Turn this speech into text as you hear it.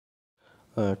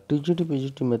TGT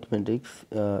PGT mathematics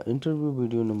interview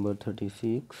video number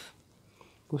 36।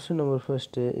 Question number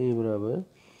first है ए बराबर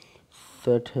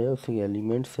set है, उसके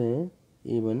एलिमेंट्स हैं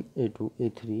A1 A2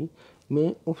 A3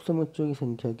 में उपसमुच्चयों की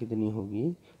संख्या कितनी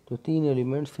होगी। तो 3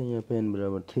 एलिमेंट्स हैं यहाँ पे n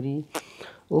बराबर 3,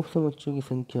 उपसमुच्चयों की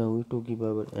संख्या हुई 2 की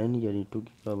पावर n यानी 2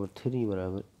 की पावर 3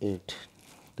 बराबर 8।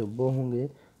 तो वो होंगे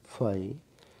 5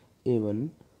 A1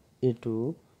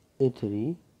 A2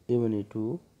 A3 A1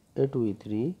 A2 A2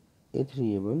 A3 A3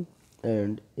 A1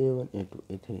 and A1 A2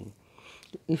 A3।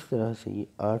 तो इस तरह से ये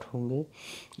 8 होंगे।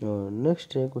 और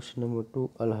नेक्स्ट है question number 2,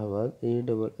 Allahabad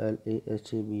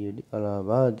ALLAHABAD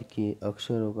Allahabad के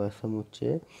अक्षरों का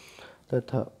समुच्चय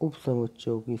तथा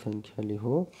उपसमुच्चयों की संख्या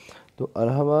लिखो। तो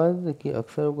इलाहाबाद के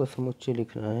अक्षरों का समुच्चय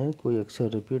लिखना है, कोई अक्षर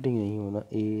रिपीटिंग नहीं होना।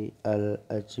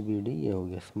 ALHBD ये हो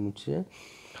गया समुच्चय।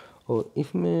 और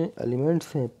इसमें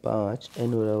एलिमेंट्स हैं 5,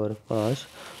 n बराबर 5।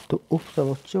 तो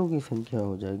उपसमुच्चयों की संख्या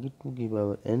हो जाएगी 2 की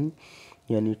पावर n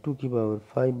यानी 2 की पावर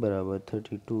 5 बराबर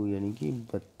 32 यानी कि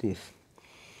 32।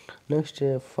 नेक्स्ट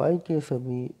है 5 के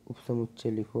सभी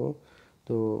उपसमुच्चय लिखो।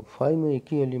 तो 5 में एक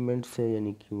ही एलिमेंट्स है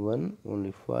यानी कि 1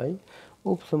 ओनली 5।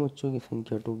 उपसमुच्चयों की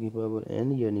संख्या 2 की पावर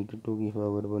n यानी कि 2 की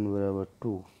पावर 1 बराबर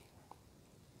 2।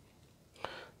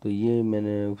 तो ये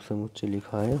मैंने उपसमुच्चय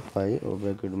लिखा है 5 और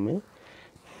ब्रैकेट में,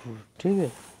 ठीक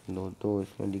है। दो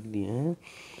इसमें लिख दिए हैं।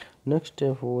 नेक्स्ट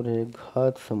है 4 है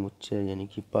घात समुच्चय यानी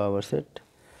कि पावर सेट।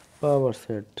 पावर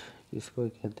सेट इसको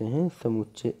कहते हैं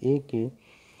समुच्चय ए के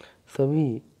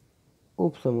सभी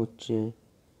उपसमुच्चय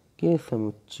के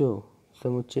समुच्चयों,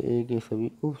 समुच्चय ए के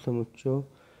सभी उपसमुच्चयों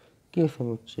के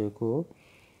समुच्चय को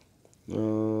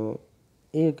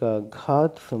ए का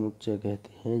घात समुच्चय कहते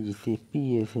हैं, जिसे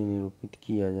पी ए से निरूपित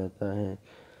किया जाता है।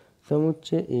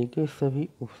 समुच्चय ए के सभी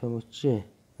उपसमुच्चय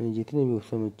यानी जितने भी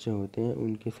उपसमुच्चय होते हैं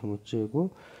उनके समुच्चय को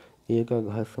ए का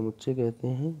घात समुच्चय कहते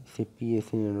हैं, इसे पी ए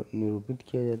से निरूपित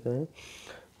किया जाता है।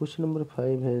 क्वेश्चन नंबर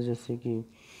 5 है जैसे कि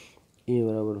ए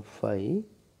बराबर 5,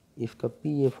 इसका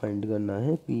पी ए फाइंड करना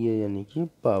है। पी ए यानी कि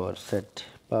पावर सेट,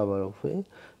 पावर ऑफ ए।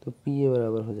 तो पी ए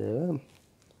बराबर हो जाएगा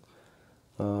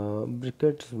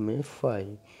ब्रैकेट्स में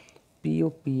 5 पी ओ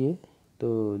पी ए,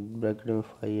 तो ब्रैकेट में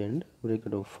 5 एंड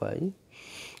ब्रैकेट ऑफ 5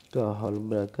 का होल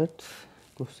ब्रैकेट्स।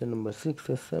 क्वेश्चन नंबर 6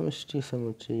 है समष्टि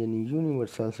समुच्चय यानी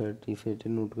यूनिवर्सल सेट, इसे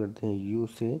डिनोट करते हैं यू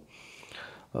से।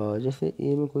 जैसे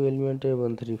ए में कोई एलिमेंट है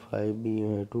 1 3 5, बी में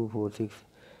है 2 4 6,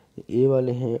 ए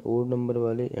वाले हैं ओड नंबर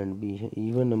वाले एंड बी है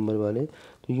इवन नंबर वाले।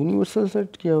 तो यूनिवर्सल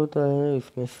सेट क्या होता है,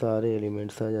 इसमें सारे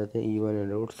एलिमेंट्स आ जाते हैं, इवन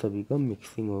एंड ओड सभी का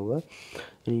मिक्सिंग होगा।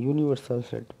 यूनिवर्सल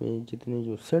सेट में जितने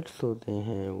जो सेट्स होते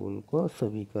हैं उनको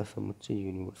सभी का समुच्चय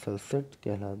यूनिवर्सल सेट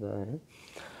कहलाता है,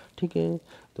 ठीक है।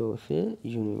 तो उसे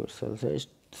यूनिवर्सल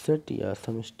सेट या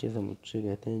समष्टि समुच्चय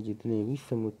कहते हैं। जितने भी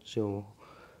समुच्चयों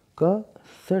का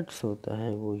सेट्स होता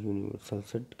है वो यूनिवर्सल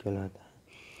सेट कहलाता है।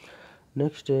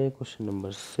 नेक्स्ट है क्वेश्चन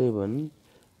नंबर 7,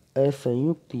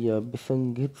 असंयुक्त या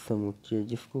विसंगित समुच्चय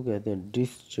जिसको कहते हैं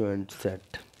डिसजॉइंट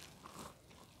सेट।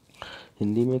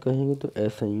 हिंदी में कहेंगे तो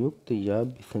असंयुक्त या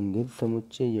विसंगित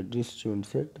समुच्चय या डिसजॉइंट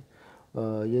सेट।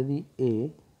 यदि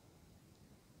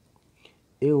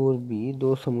ए और बी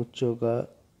दो समुच्चयों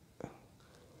का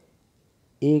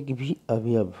एक भी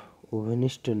अवयव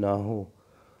उभयनिष्ठ ना हो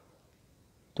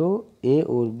तो ए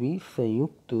और बी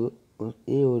संयुक्त और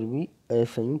ए और बी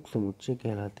असंयुक्त समुच्चय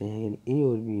कहलाते हैं। यानी ए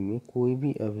और बी में कोई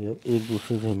भी अवयव एक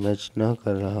दूसरे से मैच ना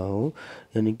कर रहा हो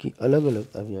यानी कि अलग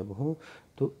अलग अवयव हो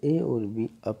तो ए और बी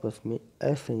आपस में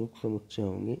असंयुक्त समुच्चय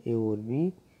होंगे। ए और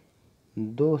बी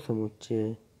दो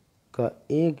समुच्चय का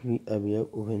एक भी अवयव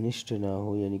उभयनिष्ठ ना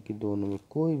हो यानी कि दोनों में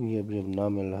कोई भी अवयव ना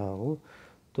मिल रहा हो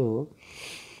तो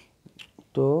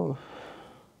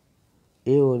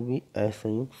ए और बी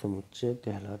असंयुक्त समुच्चय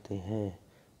कहलाते हैं,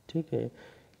 ठीक है।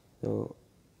 तो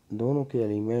दोनों के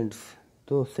एलिमेंट्स,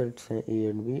 दो सेट्स हैं ए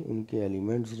एंड बी, उनके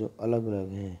एलिमेंट्स जो अलग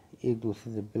अलग हैं एक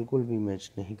दूसरे से बिल्कुल भी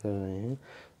मैच नहीं कर रहे हैं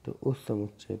तो उस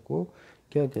समुच्चय को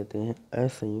क्या कहते हैं,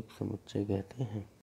 असंयुक्त समुच्चय कहते हैं।